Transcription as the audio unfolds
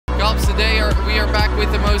today we are back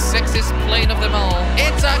with the most sexist plane of them all.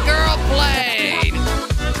 It's a girl plane!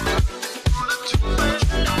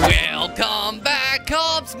 Welcome back,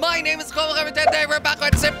 cops! My name is Kwebbelkop and today we're back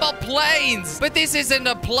with simple planes. But this isn't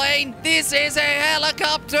a plane, this is a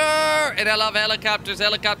helicopter! And I love helicopters.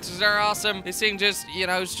 Helicopters are awesome. This thing just, you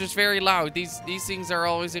know, it's just very loud. These things are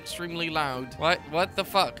always extremely loud. What the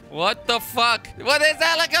fuck? What the fuck? What is the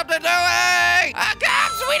helicopter doing?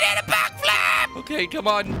 Cops, we need a backflip! Okay, come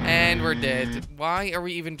on. And we're dead. Why are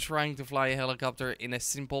we even trying to fly a helicopter in a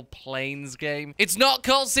simple planes game? It's not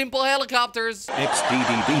called simple helicopters.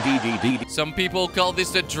 Some people call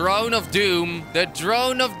this the drone of doom. The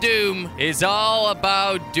drone of doom is all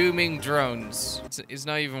about dooming drones. It's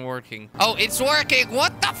not even working. Oh, it's working.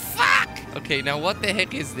 What the fuck? Okay, now what the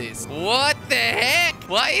heck is this? What the heck?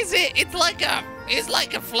 Why is it? It's like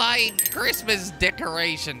a flying Christmas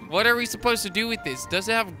decoration. What are we supposed to do with this? Does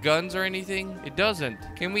it have guns or anything? It doesn't.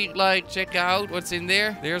 Can we, like, check out what's in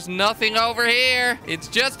there? There's nothing over here. It's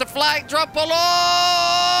just a flying trampoline.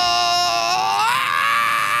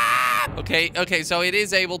 Okay, so it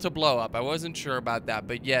is able to blow up. I wasn't sure about that,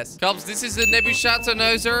 but yes. Cops, this is the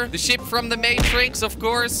Nebuchadnezzar, the ship from the Matrix, of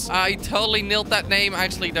course. I totally nailed that name. I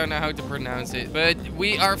actually don't know how to pronounce it, but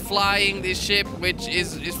we are flying this ship, which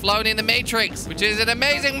is flown in the Matrix, which is an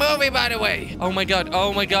amazing movie, by the way. Oh my god,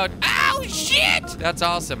 oh my god. Ow, shit! That's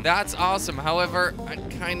awesome. That's awesome. However, I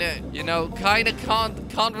kind of, you know, can't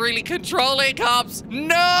really control it, cops.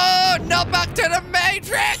 No, not back to the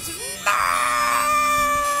Matrix. No!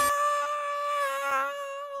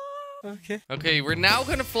 Okay, we're now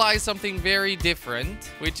gonna fly something very different,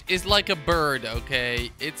 which is like a bird, okay?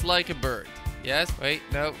 It's like a bird. Yes? Wait,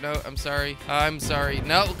 no, I'm sorry.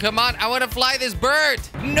 No, come on, I wanna fly this bird!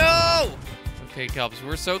 No! Okay, cops,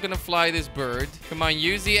 we're so gonna fly this bird. Come on,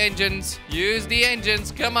 use the engines. Use the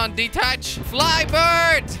engines. Come on, detach. Fly,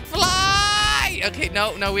 bird! Fly! Okay,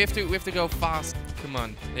 no, we have to go fast. Come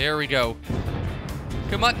on, there we go.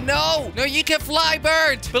 Come on, no, you can fly,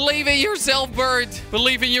 bird. Believe in yourself, bird.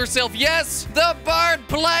 Believe in yourself. Yes, the bird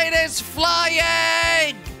plane is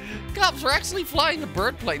flying. Cops, we're actually flying a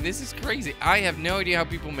bird plane. This is crazy. I have no idea how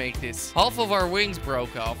people make this. Half of our wings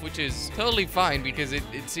broke off, which is totally fine because it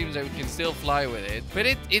seems that we can still fly with it. But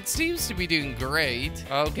it seems to be doing great.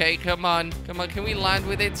 Okay, come on. Can we land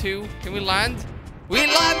with it too? Can we land? We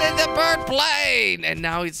landed the bird plane! And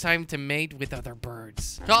now it's time to mate with other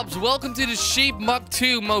birds. Cops, welcome to the Sheep Mach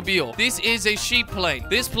 2 mobile. This is a sheep plane.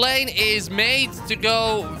 This plane is made to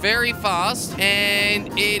go very fast. And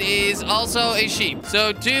it is also a sheep.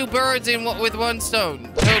 So 2 birds with 1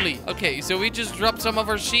 stone. Totally. Okay, so we just dropped some of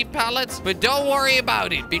our sheep pallets. But don't worry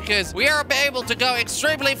about it, because we are able to go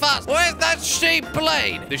extremely fast with that sheep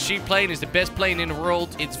plane. The sheep plane is the best plane in the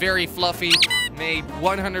world. It's very fluffy. Made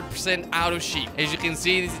 100% out of sheep. As you can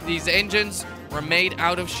see, these engines were made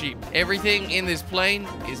out of sheep. Everything in this plane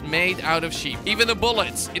is made out of sheep. Even the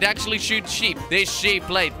bullets, it actually shoots sheep. This sheep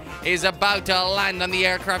plane is about to land on the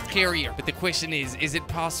aircraft carrier. But the question is it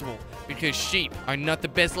possible? Because sheep are not the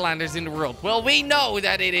best landers in the world. Well, we know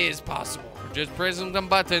that it is possible. Just pressing some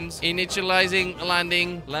buttons. Initializing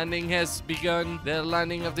landing. Landing has begun. The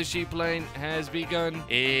landing of the sheep plane has begun.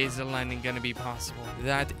 Is the landing gonna be possible?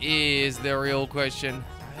 That is the real question.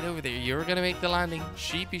 Right over there. You're gonna make the landing.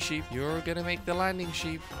 Sheepy sheep. You're gonna make the landing,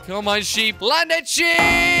 sheep. Come on, sheep. Landed, sheep!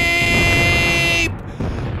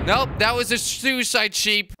 Nope, that was a suicide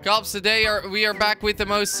sheep. Cops, today we are back with the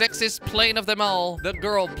most sexist plane of them all. The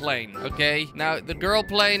girl plane, okay? Now, the girl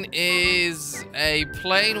plane is a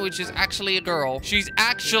plane which is actually a girl. She's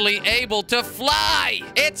actually able to fly.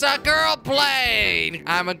 It's a girl plane.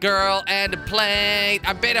 I'm a girl and a plane.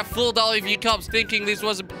 I bet I fooled all of you cops thinking this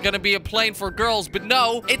was gonna be a plane for girls, but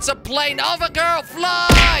no, it's a plane of a girl.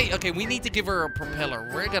 Fly! Okay, we need to give her a propeller.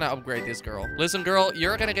 We're gonna upgrade this girl. Listen, girl,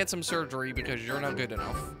 you're gonna get some surgery because you're not good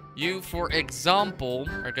enough. You, for example,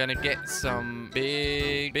 are gonna get some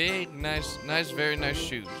big, nice, very nice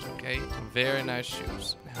shoes, okay? Some very nice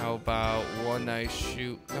shoes. How about one nice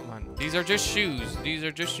shoe? Come on. These are just shoes. These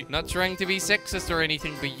are just shoes. Not trying to be sexist or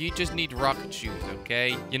anything, but you just need rocket shoes,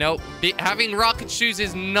 okay? You know, having rocket shoes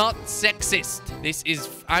is not sexist. This is...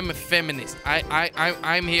 I'm a feminist.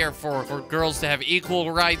 I'm here for girls to have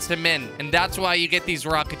equal rights to men. And that's why you get these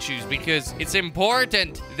rocket shoes, because it's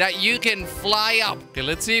important that you can fly up. Okay,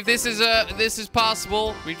 let's see if this is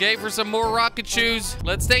possible. We gave her some more rocket shoes.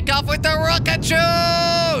 Let's take off with the rocket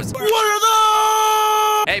shoes! What are those?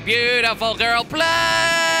 A beautiful girl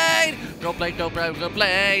plane Girl plane, girl plane, girl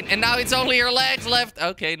plane. And now it's only her legs left.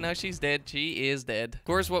 Okay, now she's dead. She is dead. Of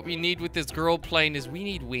course, what we need with this girl plane is we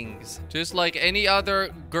need wings. Just like any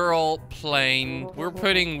other girl plane, we're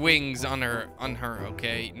putting wings on her,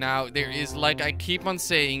 okay? Now, there is, like I keep on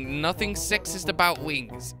saying, nothing sexist about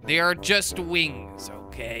wings. They are just wings,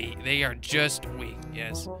 okay? They are just wings,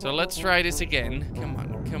 yes. So let's try this again. Come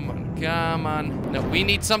on, come on, come on. No, we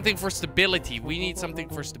need something for stability. We need something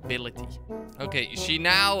for stability. Okay, she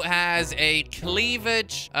now has a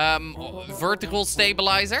cleavage vertical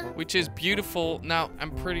stabilizer, which is beautiful. Now,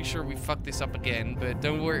 I'm pretty sure we fucked this up again, but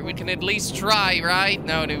don't worry, we can at least try, right?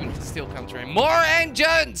 No, we can still come try. More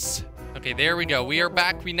engines! Okay, there we go. We are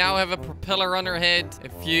back. We now have a propeller on our head, a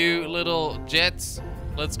few little jets.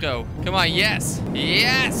 Let's go. Come on, yes.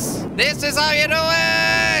 Yes! This is how you do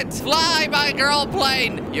it! Fly, my girl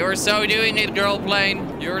plane! You're so doing it, girl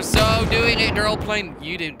plane. You're so doing it, girl plane.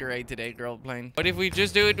 You did great today, girl plane. What if we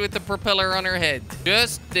just do it with the propeller on her head?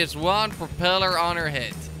 Just this one propeller on her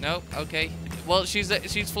head. Nope, okay. Well, she's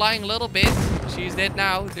flying a little bit. She's dead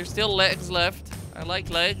now. There's still legs left. I like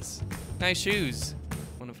legs. Nice shoes.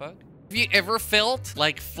 Wanna fuck? Have you ever felt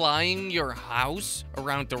like flying your house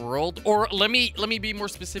around the world? Or let me be more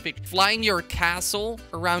specific. Flying your castle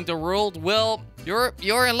around the world? Well,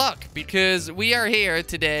 you're in luck because we are here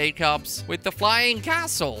today, cops, with the flying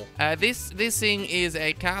castle. This thing is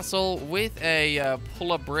a castle with a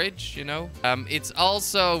pull-up bridge, you know. It's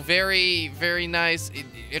also very, very nice,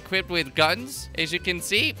 equipped with guns, as you can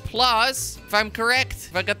see. Plus, if I'm correct,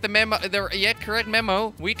 if I got the memo, correct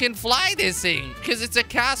memo, we can fly this thing because it's a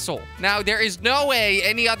castle. Now, there is no way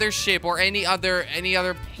any other ship or any other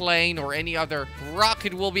plane or any other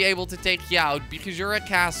rocket will be able to take you out because you're a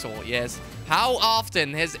castle, yes. How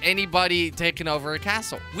often has anybody taken over a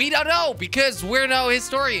castle? We don't know because we're no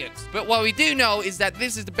historians. But what we do know is that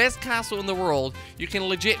this is the best castle in the world. You can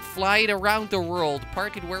legit fly it around the world,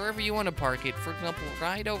 park it wherever you want to park it. For example,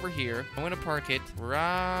 right over here. I want to park it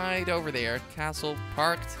right over there. Castle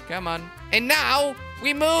parked. Come on. And now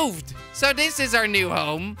we moved. So this is our new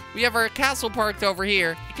home. We have our castle parked over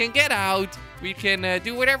here. You can get out. We can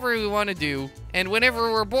do whatever we want to do. And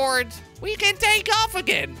whenever we're bored, we can take off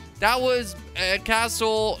again. That was a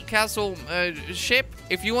castle ship.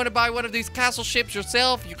 If you want to buy one of these castle ships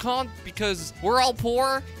yourself, you can't because we're all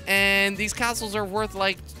poor and these castles are worth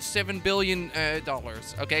like $7 billion,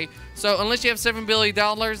 okay? So unless you have $7 billion,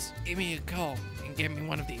 give me a call and get me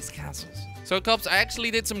one of these castles. So cops, I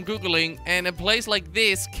actually did some Googling and a place like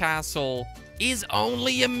this castle is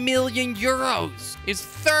only €1 million. It's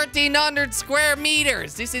 1,300 square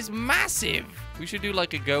meters. This is massive. We should do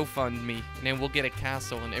like a GoFundMe, and then we'll get a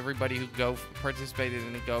castle, and everybody who participated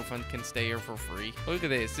in the GoFund can stay here for free. Look at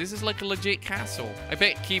this. This is like a legit castle. I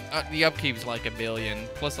bet the upkeep's like $1 billion,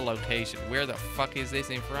 plus a location. Where the fuck is this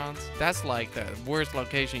in France? That's like the worst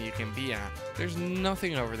location you can be at. There's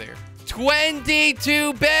nothing over there.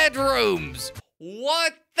 22 bedrooms!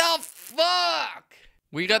 What the fuck?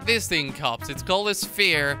 We got this thing, cops. It's called a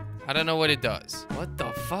sphere. I don't know what it does. What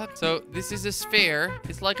the fuck? So this is a sphere.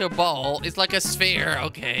 It's like a ball. It's like a sphere,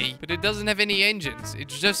 okay. But it doesn't have any engines.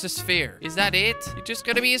 It's just a sphere. Is that it? You're just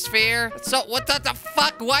gonna be a sphere? So what the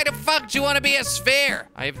fuck? Why the fuck do you want to be a sphere?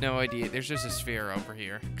 I have no idea. There's just a sphere over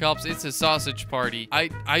here. Cops, it's a sausage party.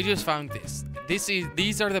 I just found this.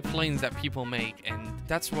 These are the planes that people make, and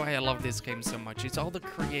that's why I love this game so much. It's all the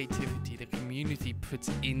creativity the community puts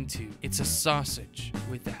into. It's a sausage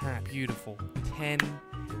with a hat. Beautiful. 10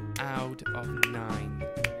 out of 9.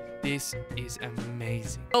 This is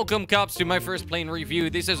amazing. Welcome, cops, to my first plane review.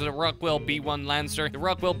 This is a Rockwell B1 Lancer. The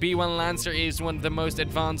Rockwell B1 Lancer is one of the most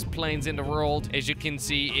advanced planes in the world. As you can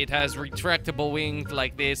see, it has retractable wings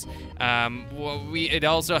like this. It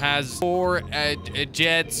also has 4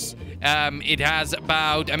 jets. It has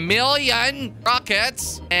about 1 million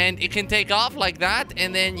rockets, and it can take off like that,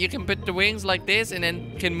 and then you can put the wings like this, and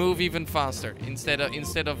then can move even faster. Instead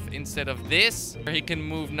of this, he can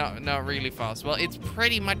move not really fast. Well, it's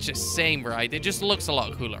pretty much the same, right? It just looks a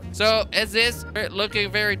lot cooler. So as this,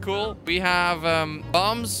 looking very cool. We have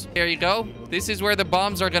bombs. Here you go. This is where the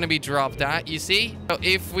bombs are gonna be dropped at. You see? So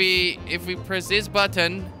if we press this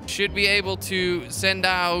button, should be able to send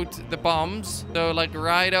out the bombs. So like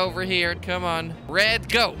right over here. Come on. Red,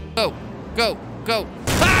 go. Go. Go. Go.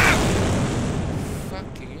 Ah!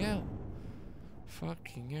 Fucking hell.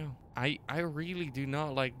 Fucking hell. I really do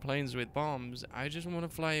not like planes with bombs. I just want to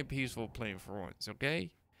fly a peaceful plane for once,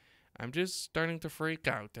 okay? I'm just starting to freak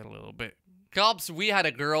out a little bit. Cops, we had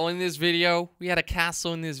a girl in this video. We had a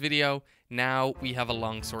castle in this video. Now we have a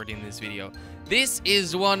longsword in this video. This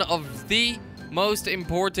is one of the most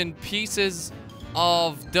important pieces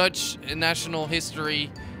of Dutch national history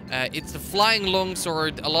It's the flying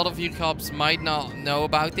longsword. A lot of you cops might not know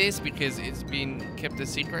about this because it's been kept a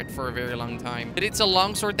secret for a very long time. But it's a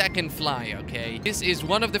longsword that can fly, okay? This is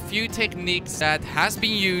one of the few techniques that has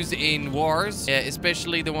been used in wars,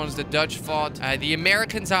 especially the ones the Dutch fought. The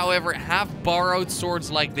Americans, however, have borrowed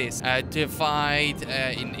swords like this to fight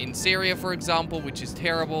in Syria, for example, which is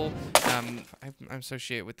terrible. I'm so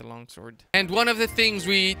shit with the longsword. And one of the things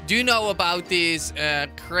we do know about this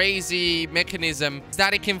crazy mechanism is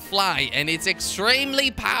that it can fly, and it's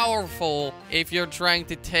extremely powerful if you're trying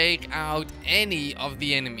to take out any of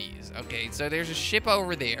the enemies. Okay, so there's a ship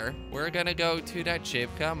over there. We're gonna go to that ship.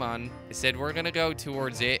 Come on. I said we're gonna go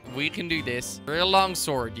towards it. We can do this. We're a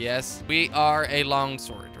longsword, yes. We are a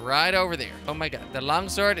longsword. Right over there. Oh my god. The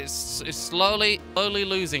longsword is slowly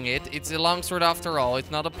losing it. It's a longsword after all. It's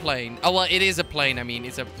not a plane. Oh, well, it is a plane. I mean,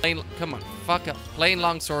 it's a plane. Come on. Fuck up. Plane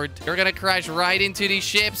longsword. You're gonna crash right into these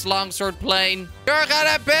ships, longsword plane. You're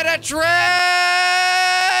gonna penetrate!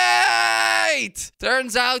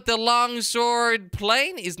 Turns out the longsword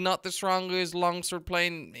plane is not the strongest longsword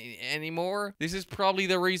plane anymore. This is probably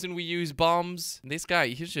the reason we use bombs. This guy,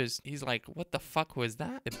 he's like, what the fuck was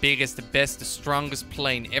that? The biggest, the best, the strongest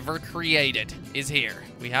plane ever created is here.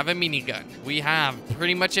 We have a minigun. We have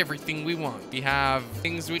pretty much everything we want. We have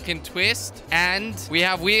things we can twist, and we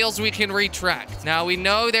have wheels we can retract. Now, we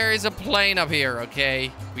know there is a plane up here,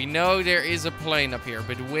 okay? We know there is a plane up here,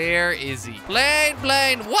 but where is he? Plane!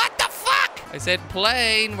 What the fuck? I said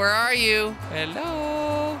plane, where are you?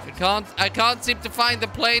 Hello? I can't seem to find the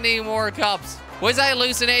plane anymore, cops. Was I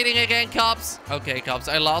hallucinating again, cops? Okay, cops,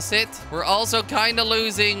 I lost it. We're also kind of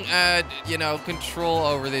losing, you know, control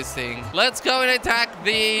over this thing. Let's go and attack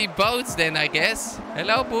the boats then, I guess.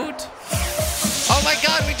 Hello, boot. Oh my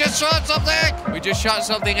god, we just shot something! We just shot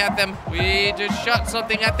something at them. We just shot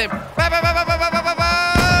something at them.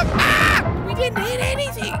 Ah! We didn't hit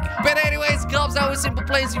anything. But anyways, cops, that was Simple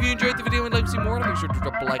Plays. If you enjoyed the video and like to see more, make sure to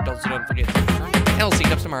drop a like. Also, don't forget to subscribe. And I'll see you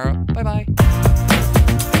guys tomorrow. Bye-bye.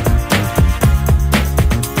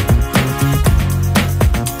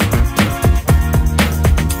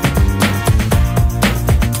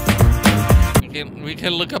 We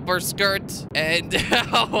can look up our skirt and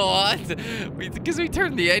what? Because we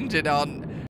turned the engine on.